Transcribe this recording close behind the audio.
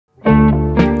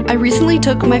I recently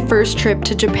took my first trip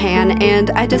to Japan and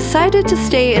I decided to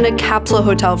stay in a capsule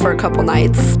hotel for a couple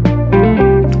nights.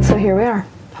 So here we are,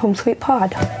 home sweet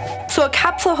pod. So a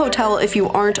capsule hotel, if you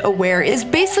aren't aware, is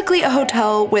basically a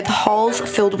hotel with halls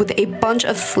filled with a bunch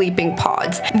of sleeping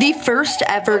pods. The first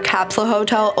ever capsule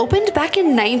hotel opened back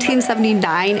in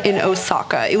 1979 in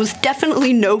Osaka. It was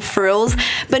definitely no frills,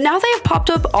 but now they have popped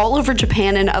up all over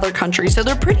Japan and other countries, so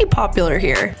they're pretty popular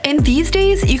here. And these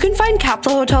days, you can find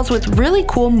capsule hotels with really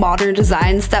cool modern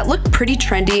designs that look pretty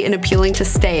trendy and appealing to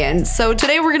stay in. So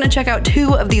today we're gonna check out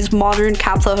 2 of these modern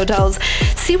capsule hotels,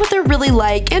 see what they're really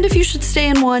like, and if you should stay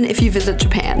in one if you visit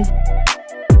Japan.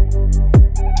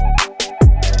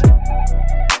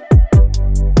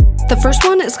 The first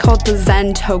one is called the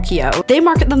Zen Tokyo. They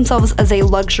market themselves as a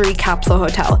luxury capsule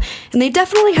hotel, and they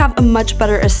definitely have a much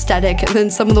better aesthetic than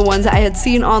some of the ones I had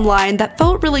seen online that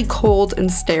felt really cold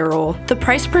and sterile. The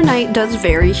price per night does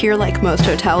vary here, like most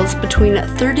hotels, between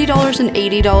 $30 and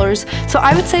 $80, so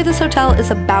I would say this hotel is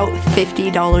about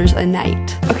 $50 a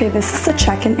night. Okay, this is the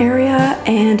check-in area,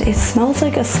 and it smells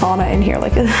like a sauna in here.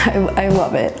 Like, I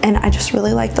love it, and I just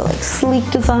really like the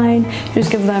sleek design. You just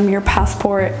give them your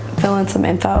passport, fill in some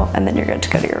info, and then you're good to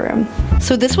go to your room.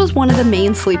 So this was one of the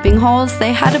main sleeping halls.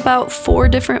 They had about 4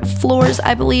 different floors,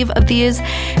 I believe, of these,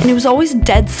 and it was always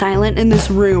dead silent in this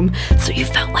room, so you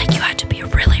felt like you had to be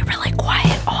really, really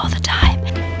quiet all the time.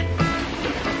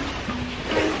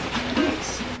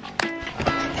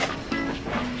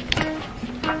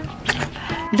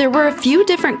 There were a few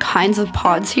different kinds of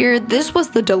pods here. This was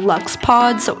the deluxe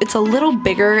pod, so it's a little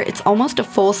bigger. It's almost a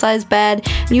full-size bed,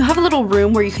 and you have a little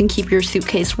room where you can keep your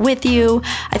suitcase with you.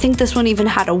 I think this one even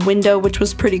had a window, which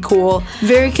was pretty cool.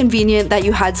 Very convenient that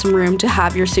you had some room to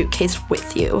have your suitcase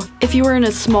with you. If you were in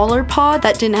a smaller pod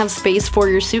that didn't have space for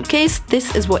your suitcase,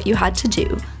 this is what you had to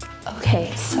do.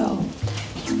 Okay, so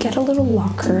you get a little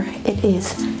locker. It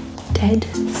is dead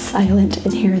silent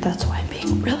in here. That's why I'm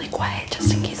being really quiet,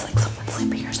 just in case someone's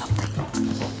sleeping or something.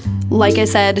 Like I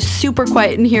said, super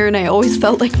quiet in here, and I always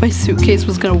felt like my suitcase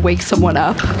was gonna wake someone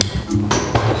up.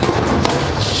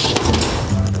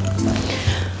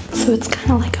 So it's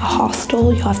kind of like a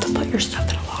hostel. You have to put your stuff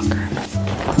in a locker.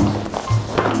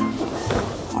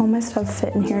 All my stuff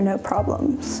fit in here, no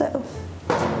problem. So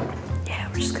yeah,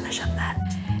 we're just gonna shut that.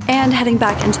 And heading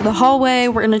back into the hallway,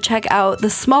 we're gonna check out the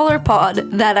smaller pod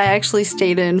that I actually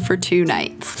stayed in for 2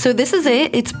 nights. So this is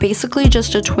it. It's basically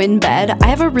just a twin bed. I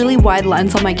have a really wide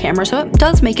lens on my camera, so it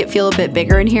does make it feel a bit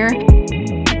bigger in here.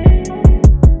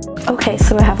 Okay,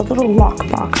 so I have a little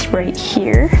lockbox right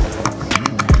here.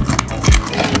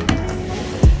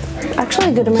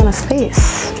 Actually a good amount of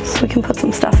space, so we can put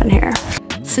some stuff in here.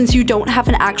 Since you don't have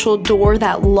an actual door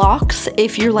that locks,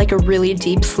 if you're like a really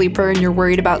deep sleeper and you're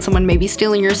worried about someone maybe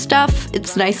stealing your stuff,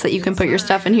 it's nice that you can put your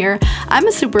stuff in here. I'm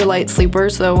a super light sleeper,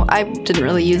 so I didn't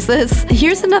really use this.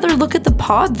 Here's another look at the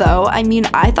pod though. I mean,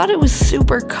 I thought it was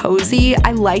super cozy.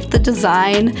 I liked the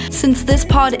design. Since this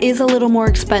pod is a little more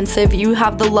expensive, you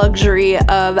have the luxury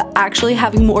of actually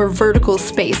having more vertical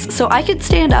space. So I could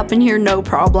stand up in here no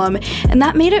problem, and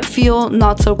that made it feel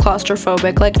not so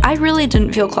claustrophobic. Like, I really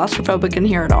didn't feel claustrophobic in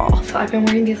here at all. So I've been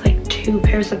wearing these 2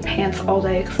 pairs of pants all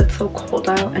day because it's so cold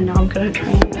out, and now I'm gonna try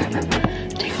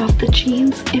and take off the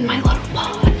jeans in my little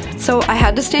pod. So I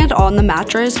had to stand on the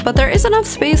mattress, but there is enough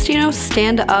space to, you know,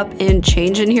 stand up and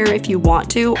change in here if you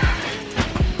want to.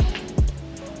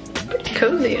 It's pretty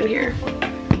cozy in here.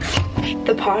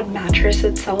 The pod mattress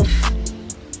itself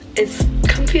is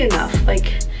comfy enough.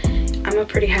 Like, I'm a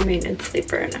pretty high maintenance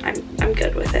sleeper, and I'm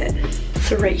good with it.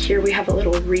 So right here we have a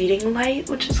little reading light,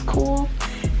 which is cool.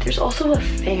 There's also a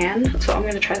fan, so I'm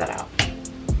gonna try that out.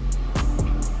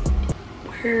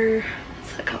 Where is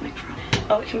that coming from?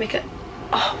 Oh, we can make it.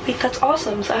 Oh wait, that's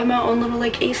awesome. So I have my own little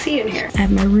AC in here. I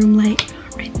have my room light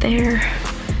right there.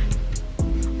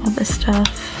 All this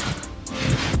stuff.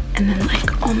 And then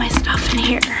all my stuff in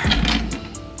here.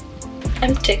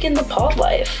 I'm digging the pod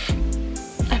life.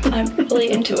 I'm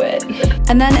really into it.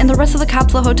 And then in the rest of the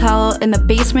capsule hotel, in the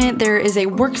basement, there is a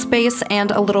workspace and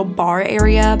a little bar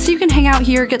area. So you can hang out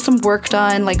here, get some work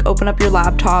done, open up your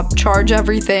laptop, charge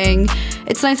everything.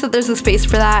 It's nice that there's a space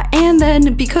for that. And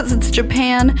then because it's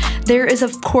Japan, there is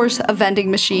of course a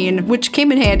vending machine, which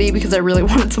came in handy because I really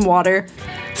wanted some water.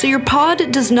 So your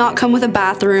pod does not come with a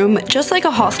bathroom. Just like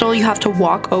a hostel, you have to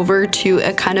walk over to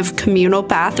a kind of communal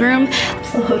bathroom.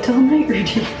 It's the hotel night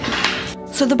routine.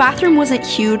 So the bathroom wasn't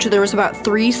huge, there was about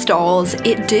 3 stalls.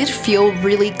 It did feel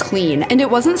really clean, and it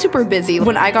wasn't super busy.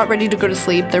 When I got ready to go to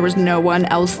sleep, there was no one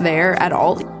else there at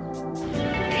all.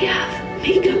 They have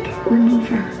makeup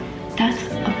remover. That's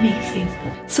amazing.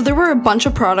 So there were a bunch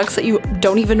of products that you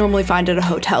don't even normally find at a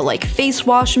hotel, like face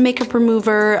wash, makeup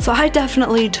remover. So I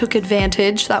definitely took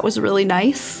advantage. That was really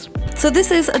nice. So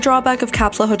this is a drawback of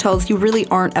capsule hotels. You really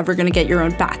aren't ever gonna get your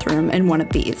own bathroom in one of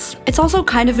these. It's also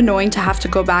kind of annoying to have to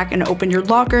go back and open your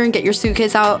locker and get your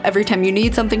suitcase out every time you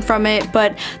need something from it,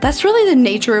 but that's really the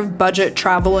nature of budget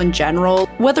travel in general.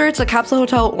 Whether it's a capsule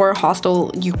hotel or a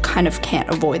hostel, you kind of can't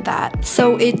avoid that.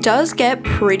 So it does get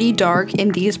pretty dark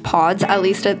in these pods, at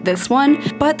least at this one,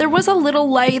 but there was a little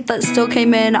light that still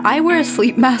came in. I wear a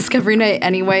sleep mask every night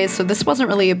anyway, so this wasn't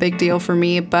really a big deal for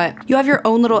me, but you have your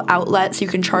own little outlet so you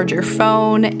can charge your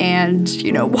phone and,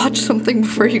 you know, watch something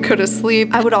before you go to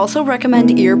sleep. I would also recommend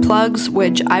earplugs,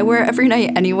 which I wear every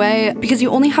night anyway, because you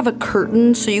only have a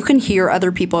curtain so you can hear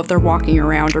other people if they're walking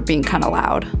around or being kind of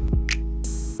loud.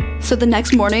 So the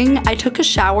next morning, I took a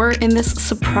shower in this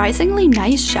surprisingly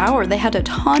nice shower. They had a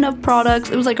ton of products.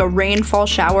 It was like a rainfall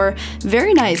shower.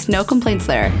 Very nice, no complaints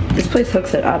there. This place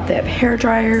hooks it up. They have hair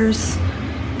dryers.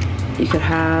 You could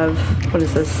have, what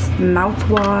is this?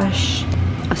 Mouthwash,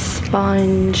 a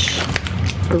sponge,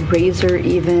 a razor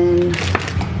even.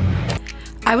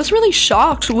 I was really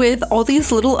shocked with all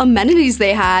these little amenities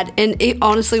they had, and it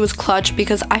honestly was clutch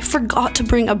because I forgot to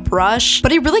bring a brush,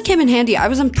 but it really came in handy. I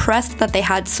was impressed that they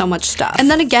had so much stuff. And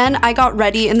then again, I got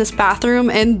ready in this bathroom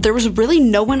and there was really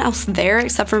no one else there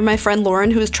except for my friend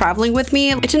Lauren, who was traveling with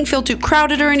me. It didn't feel too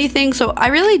crowded or anything, so I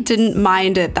really didn't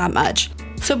mind it that much.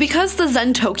 So because the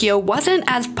Zen Tokyo wasn't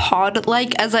as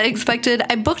pod-like as I expected,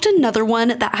 I booked another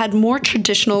one that had more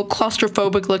traditional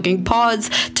claustrophobic looking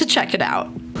pods to check it out.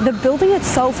 The building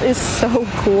itself is so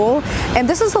cool, and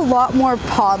this is a lot more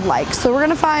pod-like. So we're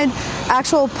gonna find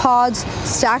actual pods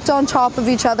stacked on top of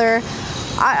each other.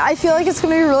 I feel like it's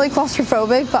gonna be really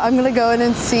claustrophobic, but I'm gonna go in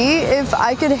and see if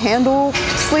I could handle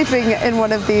sleeping in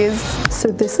one of these. So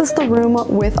this is the room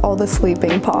with all the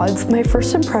sleeping pods. My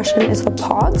first impression is the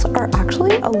pods are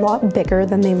actually a lot bigger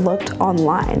than they looked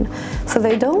online. So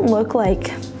they don't look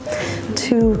like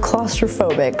too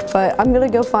claustrophobic, but I'm gonna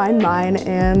go find mine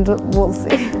and we'll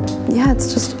see. Yeah,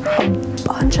 it's just a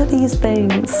bunch of these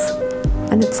things.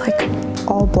 And it's like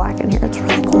all black in here, it's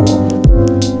really cool.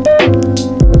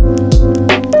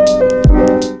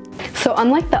 So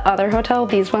unlike the other hotel,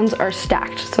 these ones are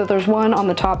stacked. So there's one on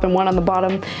the top and one on the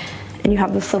bottom, and you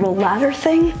have this little ladder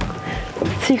thing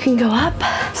so you can go up.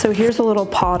 So here's a little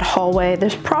pod hallway.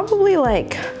 There's probably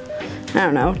like, I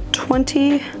don't know,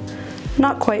 20,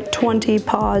 not quite 20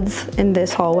 pods in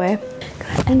this hallway.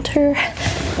 Gotta enter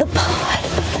the pod.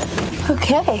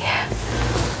 Okay.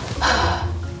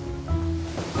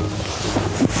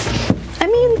 I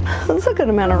mean, that's a good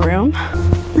amount of room.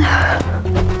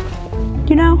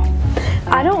 You know,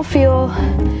 I don't feel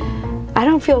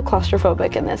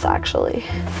claustrophobic in this actually.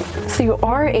 So you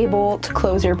are able to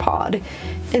close your pod.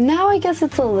 And now I guess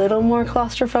it's a little more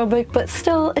claustrophobic, but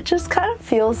still it just kind of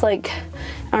feels like,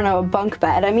 I don't know, a bunk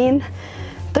bed. I mean,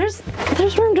 there's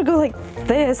room to go like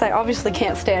this. I obviously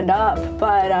can't stand up,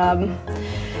 but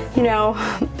you know,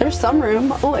 there's some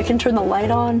room. Oh, I can turn the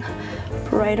light on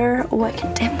brighter. Oh, I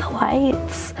can dim the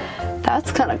lights.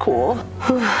 That's kind of cool.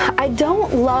 I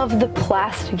don't love the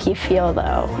plasticky feel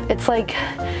though. It's like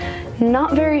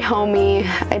not very homey.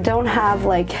 I don't have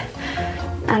like,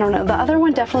 I don't know, the other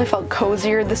one definitely felt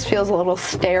cozier. This feels a little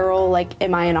sterile, like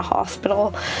am I in a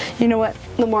hospital? You know what,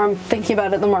 the more I'm thinking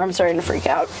about it, the more I'm starting to freak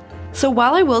out. So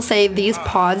while I will say these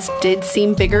pods did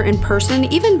seem bigger in person,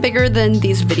 even bigger than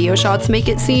these video shots make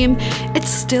it seem, it's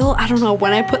still, I don't know,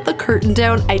 when I put the curtain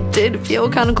down, I did feel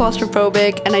kind of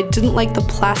claustrophobic and I didn't like the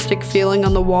plastic feeling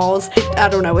on the walls. I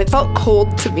don't know, it felt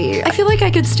cold to me. I feel like I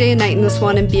could stay a night in this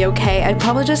one and be okay. I'd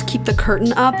probably just keep the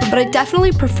curtain up, but I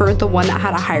definitely preferred the one that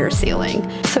had a higher ceiling.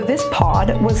 So this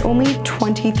pod was only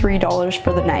 $23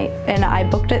 for the night and I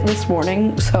booked it this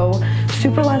morning, so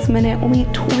super last minute, only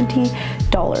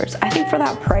 $20. I think for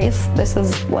that price, this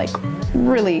is like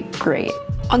really great.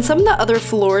 On some of the other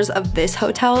floors of this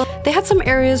hotel, they had some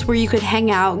areas where you could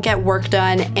hang out, get work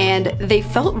done, and they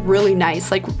felt really nice,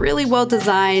 like really well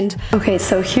designed. Okay,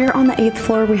 so here on the 8th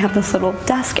floor, we have this little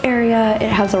desk area.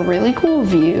 It has a really cool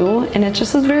view, and it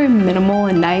just is very minimal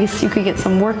and nice. You could get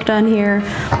some work done here.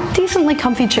 Decently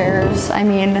comfy chairs. I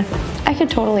mean, I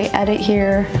could totally edit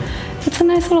here. It's a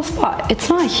nice little spot. It's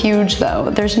not huge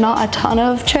though. There's not a ton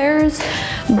of chairs,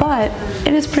 but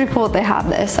it is pretty cool that they have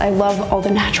this. I love all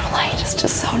the natural light, it's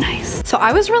just so nice. So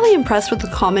I was really impressed with the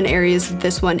common areas of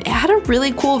this one. It had a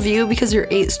really cool view because you're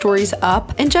 8 stories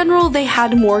up. In general, they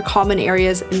had more common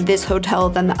areas in this hotel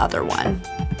than the other one.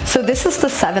 So this is the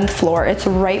 7th floor. It's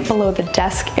right below the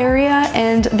desk area,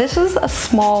 and this is a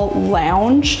small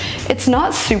lounge. It's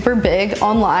not super big.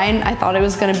 Online, I thought it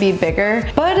was gonna be bigger,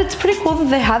 but it's pretty cool that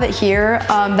they have it here.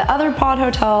 The other pod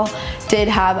hotel did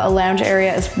have a lounge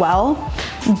area as well,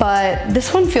 but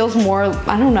this one feels more,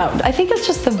 I don't know, I think it's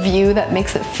just the view that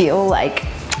makes it feel like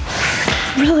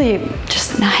really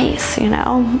just nice, you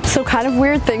know? So kind of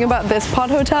weird thing about this pod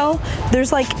hotel,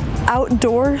 there's like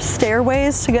outdoor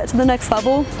stairways to get to the next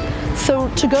level. So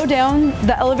to go down,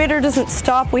 the elevator doesn't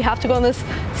stop. We have to go on this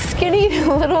skinny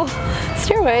little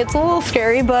stairway. It's a little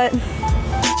scary, but.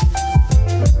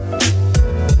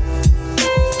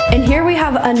 And here we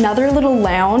have another little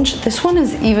lounge. This one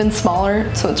is even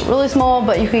smaller, so it's really small,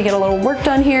 but you can get a little work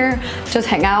done here, just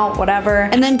hang out, whatever.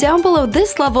 And then down below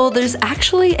this level, there's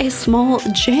actually a small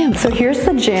gym. So here's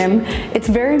the gym. It's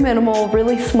very minimal,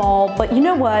 really small, but you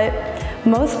know what?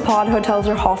 Most pod hotels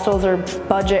or hostels or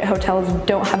budget hotels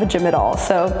don't have a gym at all,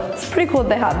 so it's pretty cool that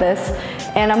they have this.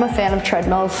 And I'm a fan of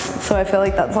treadmills, so I feel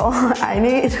like that's all I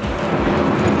need.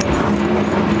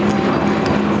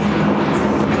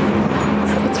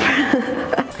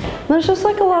 There's just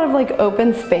like a lot of like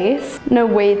open space, no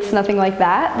weights, nothing like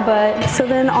that. But so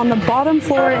then on the bottom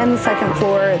floor and the 2nd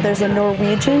floor, there's a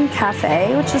Norwegian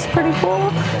cafe, which is pretty cool.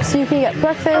 So you can get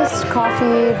breakfast,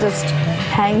 coffee, just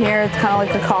hang here. It's kind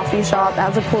of like a coffee shop. It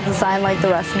has a cool design like the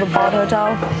rest of the pod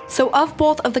hotel. So of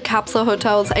both of the Capsule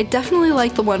hotels, I definitely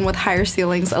like the one with higher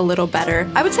ceilings a little better.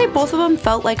 I would say both of them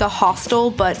felt like a hostel,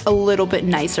 but a little bit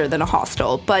nicer than a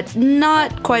hostel, but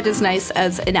not quite as nice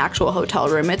as an actual hotel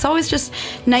room. It's always just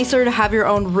nicer to have your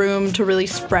own room to really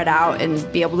spread out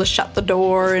and be able to shut the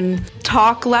door and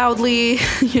talk loudly,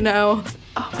 you know.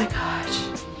 Oh my gosh.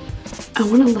 I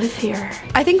want to live here.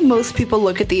 I think most people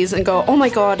look at these and go, oh my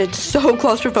god, it's so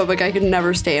claustrophobic, I could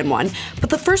never stay in one. But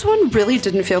the first one really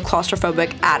didn't feel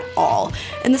claustrophobic at all.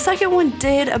 And the second one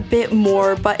did a bit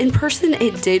more, but in person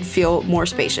it did feel more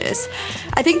spacious.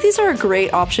 I think these are a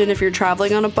great option if you're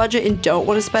traveling on a budget and don't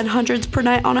want to spend hundreds per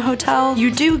night on a hotel.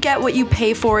 You do get what you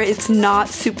pay for. It's not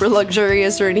super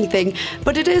luxurious or anything,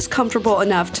 but it is comfortable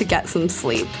enough to get some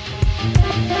sleep.